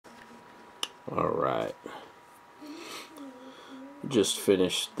Alright. Just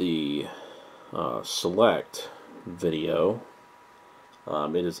finished the select video.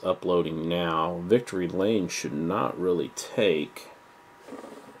 It is uploading now. Victory Lane should not really take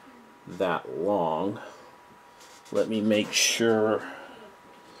that long. Let me make sure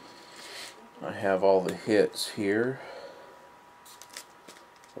I have all the hits here,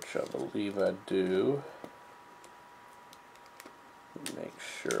 which I believe I do. Make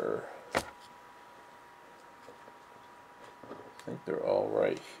sure. I think they're all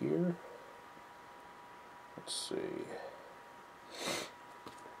right here. Let's see.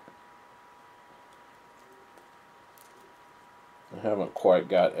 I haven't quite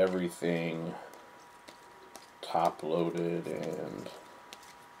got everything top loaded, and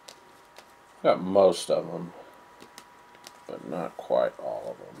got most of them, but not quite all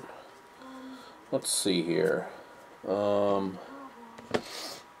of them. Let's see here. What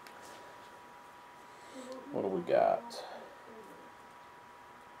do we got?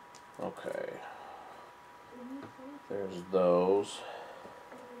 Okay. There's those.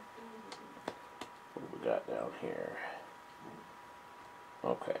 What do we got down here?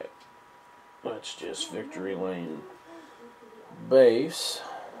 Okay. That's just Victory Lane base.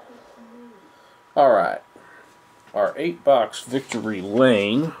 Alright. Our 8-box Victory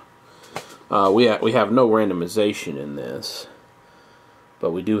Lane. We have no randomization in this,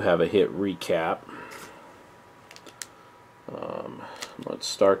 but we do have a hit recap. Let's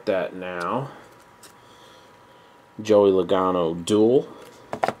start that now. Joey Logano duel.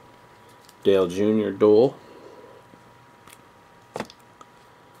 Dale Jr. duel.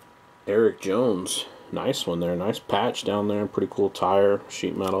 Erik Jones, nice one there. Nice patch down there. Pretty cool tire,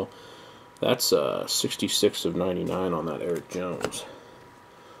 sheet metal. That's 66 of 99 on that Erik Jones.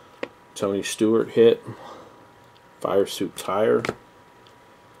 Tony Stewart hit. Fire suit tire.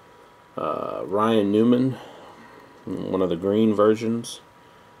 Ryan Newman, one of the green versions,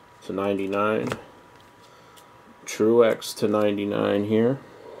 to 99. Truex to 99 here.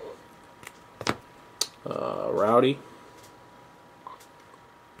 Rowdy.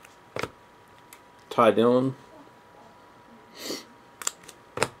 Ty Dillon.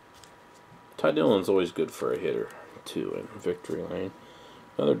 Ty Dillon's always good for a hitter, too, in Victory Lane.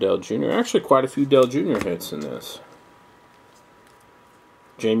 Another Dale Jr. Actually, quite a few Dale Jr. hits in this.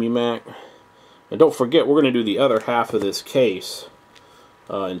 Jamie Mack. And don't forget, we're going to do the other half of this case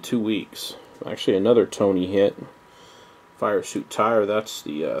in 2 weeks. Actually, another Tony hit. Fire suit tire, that's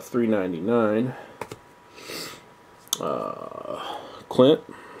the $3.99. Clint.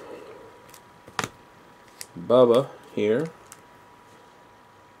 Bubba here.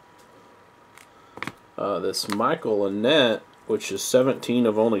 This Michael Annett, which is 17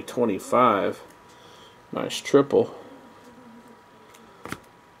 of only 25. Nice triple.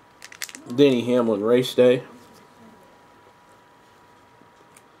 Denny Hamlin race day.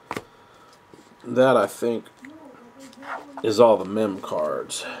 That, I think, is all the mem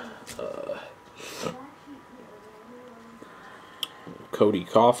cards. Cody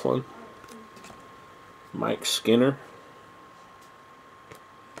Coughlin. Mike Skinner.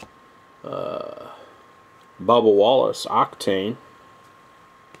 Bubba Wallace, Octane.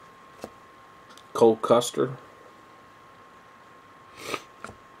 Cole Custer.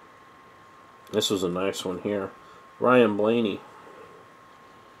 This was a nice one here. Ryan Blaney.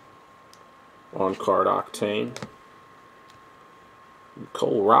 On card Octane.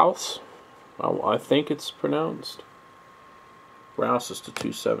 Cole Rouse. I think it's pronounced. Rouse is to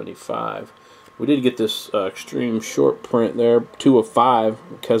 275. We did get this extreme short print there, 2 of 5,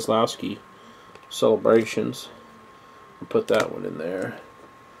 Keselowski celebrations. I'll put that one in there.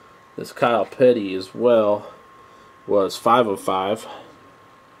 This Kyle Petty as well was 5 of 5,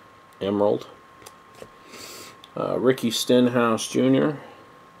 Emerald. Ricky Stenhouse Jr.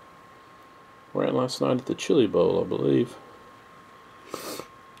 ran last night at the Chili Bowl, I believe.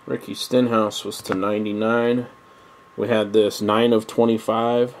 Ricky Stenhouse was to 99. We had this 9 of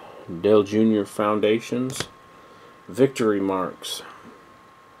 25. Dale Jr. Foundations. Victory marks.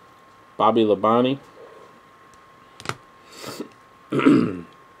 Bobby Labonte.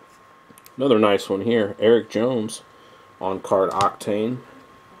 Another nice one here. Erik Jones on card Octane.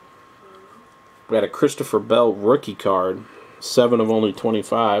 We had a Christopher Bell rookie card. 7 of only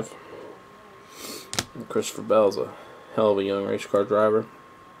 25. And Christopher Bell's a hell of a young race car driver.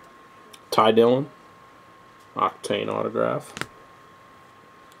 Ty Dillon. Octane autograph.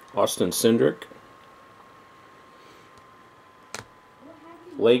 Austin Cindric.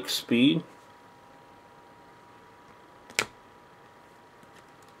 Lake Speed.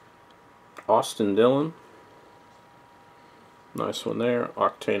 Austin Dillon. Nice one there.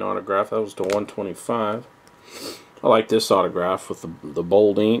 Octane autograph. That was to 125. I like this autograph with the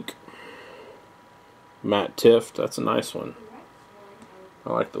bold ink. Matt Tifft. That's a nice one.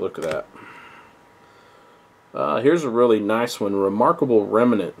 I like the look of that. Here's a really nice one. Remarkable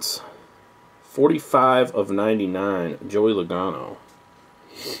Remnants. 45 of 99. Joey Logano.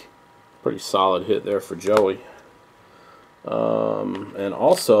 Pretty solid hit there for Joey. And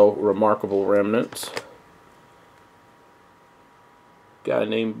also Remarkable Remnants. Guy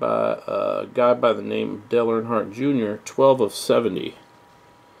by the name of Dale Earnhardt Jr. 12 of 70.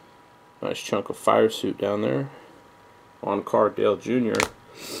 Nice chunk of fire suit down there. On card Dale Jr.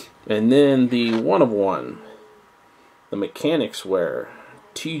 And then the 1 of 1. The Mechanics Wear.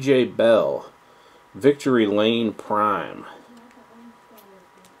 TJ Bell. Victory Lane Prime.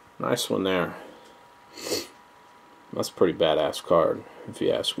 Nice one there. That's a pretty badass card, if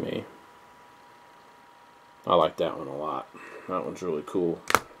you ask me. I like that one a lot. That one's really cool.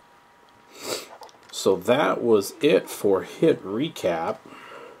 So that was it for Hit Recap.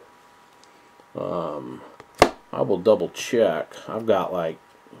 I will double check. I've got like,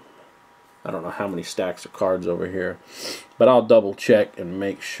 I don't know how many stacks of cards over here, but I'll double check and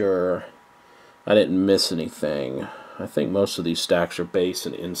make sure I didn't miss anything. I think most of these stacks are base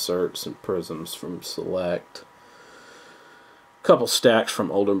and inserts and prisms from Select. A couple stacks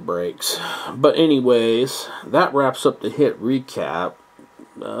from Olden Breaks. But anyways, that wraps up the Hit Recap.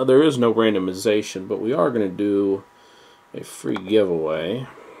 There is no randomization, but we are going to do a free giveaway.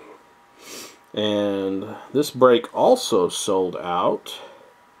 And this break also sold out.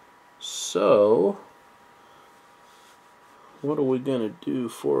 So, what are we going to do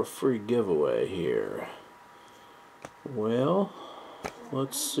for a free giveaway here? Well,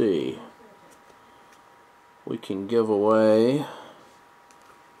 let's see. We can give away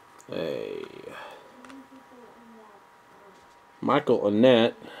a Michael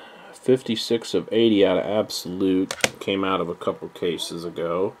Annett, 56 of 80 out of Absolute. Came out of a couple cases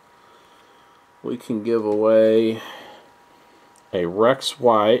ago. We can give away a Rex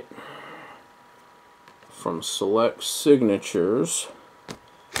White from Select Signatures.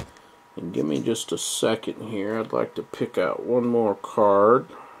 And give me just a second here. I'd like to pick out one more card.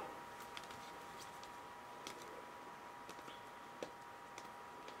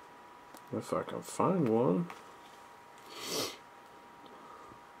 If I can find one.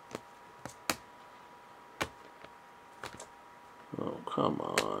 Oh, come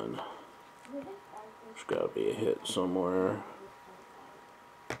on. There's got to be a hit somewhere.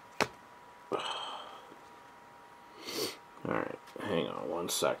 Alright, hang on one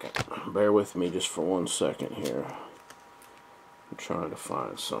second. Bear with me just for 1 second here. I'm trying to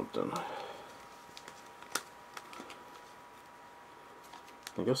find something.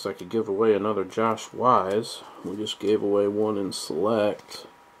 I guess I could give away another Josh Wise. We just gave away one in Select.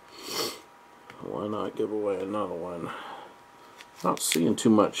 Why not give away another one? Not seeing too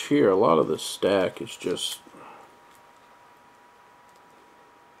much here. A lot of this stack is just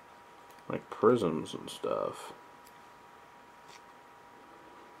like prisms and stuff.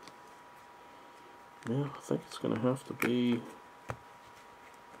 Yeah, I think it's going to have to be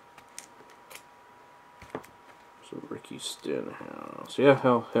some Ricky Stenhouse. Yeah,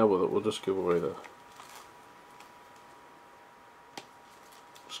 hell with it. We'll just give away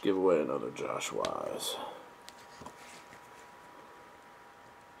another Josh Wise.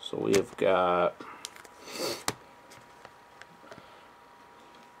 So we have got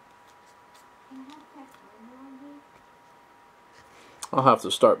I'll have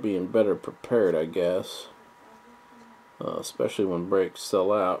to start being better prepared, I guess. Especially when breaks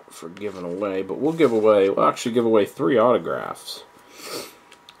sell out for giving away. But we'll actually give away 3 autographs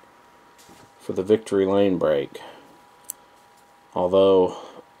for the Victory Lane break. Although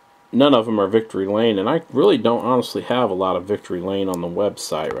none of them are Victory Lane, and I really don't honestly have a lot of Victory Lane on the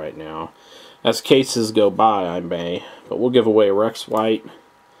website right now. As cases go by, I may. But we'll give away a Rex White,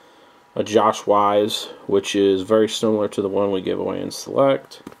 a Josh Wise, which is very similar to the one we give away in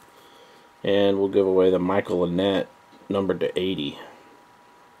Select. And we'll give away the Michael Annett, numbered to 80,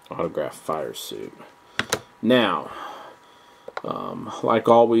 autographed fire suit. Now, like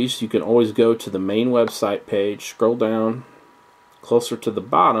always, you can always go to the main website page, scroll down closer to the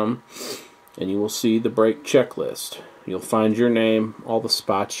bottom, and you will see the break checklist. You'll find your name, all the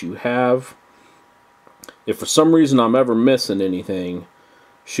spots you have. If for some reason I'm ever missing anything,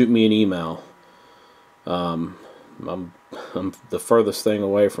 shoot me an email. I'm the furthest thing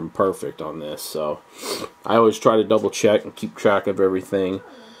away from perfect on this, so I always try to double check and keep track of everything,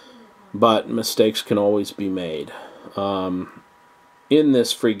 but mistakes can always be made. In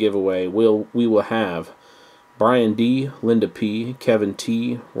this free giveaway, we will have Brian D, Linda P, Kevin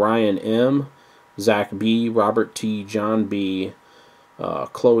T, Ryan M, Zach B, Robert T, John B,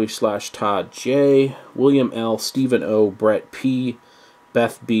 Chloe/Todd J, William L, Stephen O, Brett P,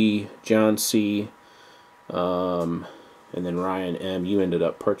 Beth B, John C, and then Ryan M. You ended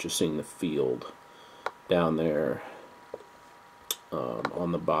up purchasing the field down there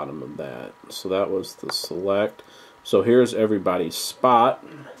on the bottom of that. So that was the select. So here's everybody's spot.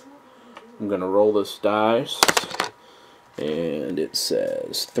 I'm going to roll this dice, and it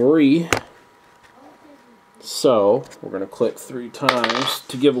says 3. So we're going to click 3 times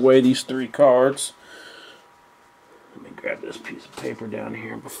to give away these 3 cards. Let me grab this piece of paper down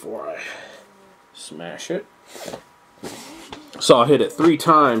here before I smash it. So I'll hit it 3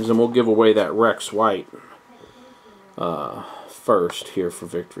 times, and we'll give away that Rex White first here for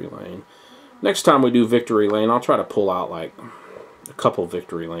Victory Lane. Next time we do Victory Lane, I'll try to pull out like a couple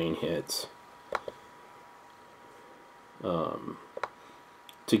Victory Lane hits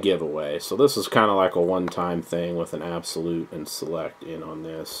to give away. So this is kind of like a one-time thing with an absolute and select in on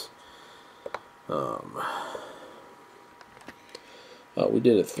this. We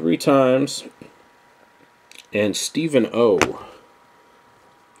did it 3 times. And Stephen O,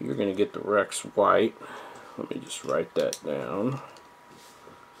 you're going to get the Rex White. Let me just write that down.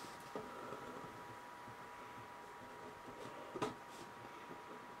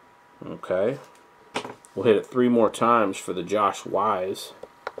 Okay. We'll hit it 3 more times for the Josh Wise.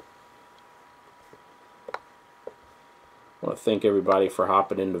 I want to thank everybody for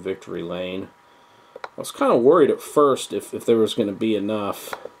hopping into Victory Lane. I was kind of worried at first if there was going to be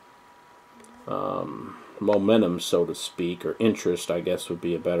enough momentum, so to speak, or interest, I guess would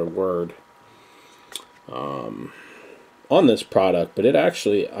be a better word, on this product. But it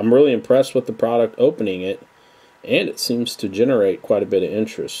actually, I'm really impressed with the product opening it, and it seems to generate quite a bit of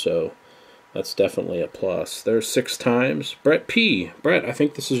interest, so that's definitely a plus. There's 6 times. Brett P. Brett, I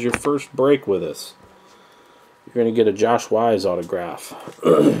think this is your first break with us. You're going to get a Josh Wise autograph.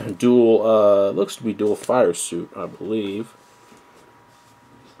 Dual, looks to be dual fire suit, I believe.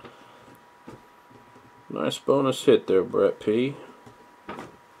 Nice bonus hit there, Brett P.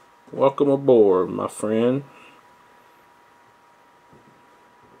 Welcome aboard, my friend.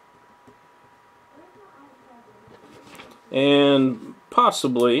 And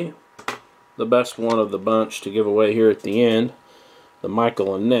possibly the best one of the bunch to give away here at the end, the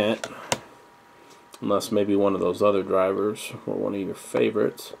Michael Annett. Unless maybe one of those other drivers or one of your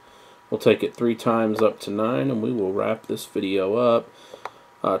favorites. We'll take it 3 times up to 9, and we will wrap this video up.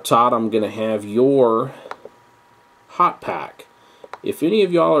 Todd, I'm going to have your hot pack. If any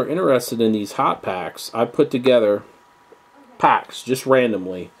of y'all are interested in these hot packs, I put together packs just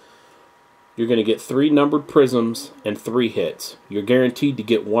randomly. You're going to get 3 numbered prisms and 3 hits. You're guaranteed to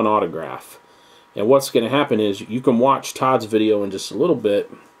get 1 autograph. And what's going to happen is you can watch Todd's video in just a little bit.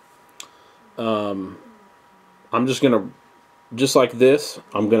 I'm just going to, just like this,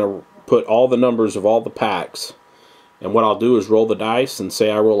 I'm going to put all the numbers of all the packs. And what I'll do is roll the dice and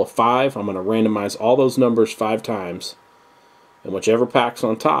say I roll a 5. I'm going to randomize all those numbers 5 times. And whichever pack's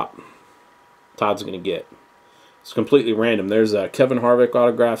on top, Todd's going to get. It's completely random. There's Kevin Harvick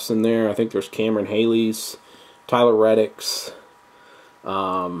autographs in there. I think there's Cameron Haley's, Tyler Reddick's.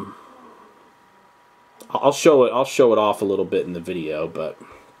 I'll show it off a little bit in the video, but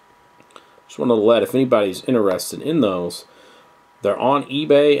just wanted to let, if anybody's interested in those, they're on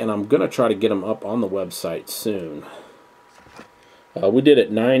eBay, and I'm going to try to get them up on the website soon. We did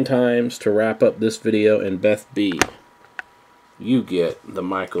it 9 times to wrap up this video, and Beth B, you get the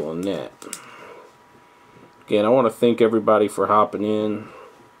Michael Annett. Again, I want to thank everybody for hopping in.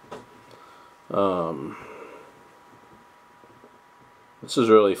 This is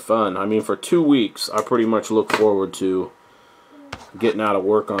really fun. I mean, for 2 weeks, I pretty much look forward to getting out of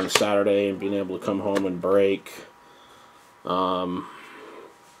work on Saturday and being able to come home and break.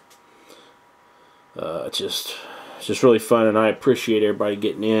 It's just really fun, and I appreciate everybody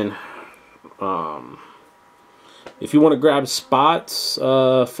getting in. If you want to grab spots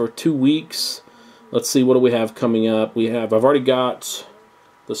for 2 weeks, let's see, what do we have coming up? I've already got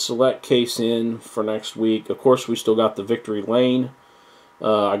the select case in for next week. Of course, we still got the Victory Lane.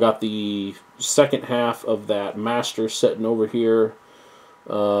 I got the second half of that Master sitting over here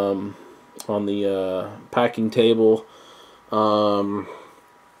on the packing table. I've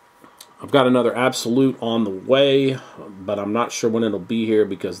got another Absolute on the way, but I'm not sure when it'll be here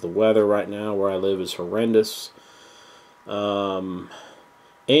because the weather right now where I live is horrendous. And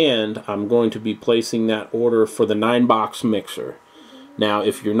I'm going to be placing that order for the 9-box mixer. Now,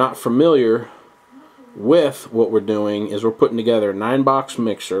 if you're not familiar with what we're doing, is we're putting together a 9-box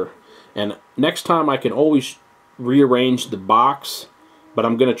mixer, and next time I can always rearranged the box, but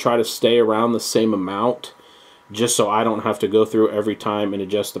I'm going to try to stay around the same amount just so I don't have to go through every time and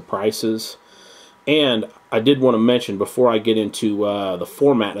adjust the prices. And I did want to mention before I get into the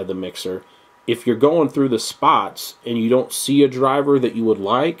format of the mixer, if you're going through the spots and you don't see a driver that you would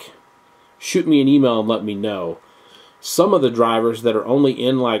like, shoot me an email and let me know. Some of the drivers that are only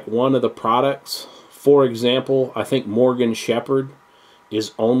in like one of the products, for example, I think Morgan Shepherd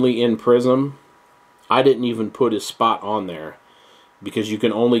is only in Prism. I didn't even put his spot on there because you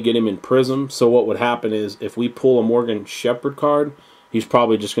can only get him in Prism. So what would happen is if we pull a Morgan Shepherd card, he's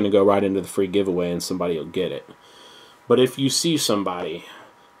probably just going to go right into the free giveaway and somebody will get it. But if you see somebody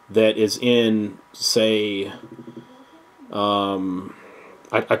that is in, say,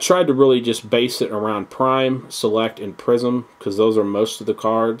 I tried to really just base it around Prime, Select, and Prism because those are most of the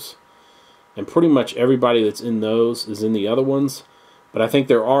cards. And pretty much everybody that's in those is in the other ones. But I think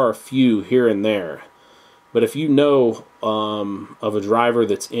there are a few here and there. But if you know of a driver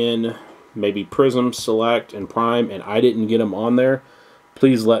that's in maybe Prism, Select, and Prime, and I didn't get them on there,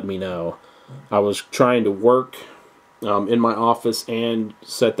 please let me know. I was trying to work in my office and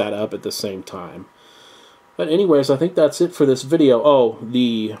set that up at the same time. But anyways, I think that's it for this video. Oh,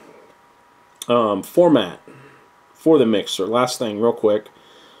 the format for the mixer, last thing real quick,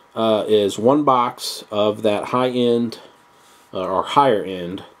 is one box of that high-end or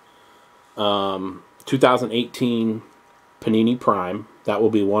higher-end 2018 Panini Prime. That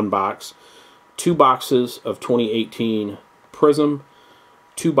will be one box. 2 boxes of 2018 Prism.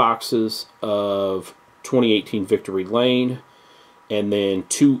 2 boxes of 2018 Victory Lane. And then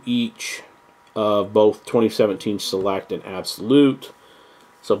 2 each of both 2017 Select and Absolute.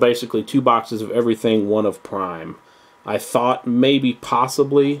 So basically 2 boxes of everything, 1 of Prime. I thought maybe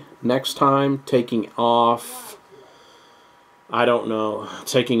possibly next time taking off, I don't know,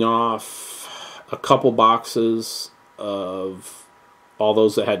 taking off a couple boxes of all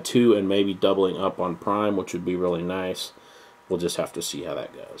those that had 2 and maybe doubling up on Prime, which would be really nice. We'll just have to see how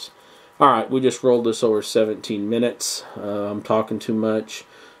that goes. Alright, we just rolled this over 17 minutes. I'm talking too much.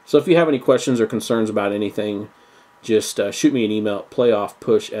 So if you have any questions or concerns about anything, just shoot me an email at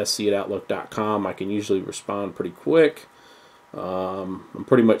playoffpushsc@outlook.com. I can usually respond pretty quick. I'm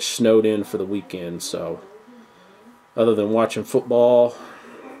pretty much snowed in for the weekend, so other than watching football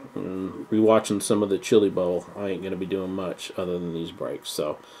and rewatching some of the Chili Bowl, I ain't going to be doing much other than these breaks.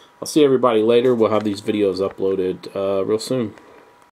 So I'll see everybody later. We'll have these videos uploaded real soon.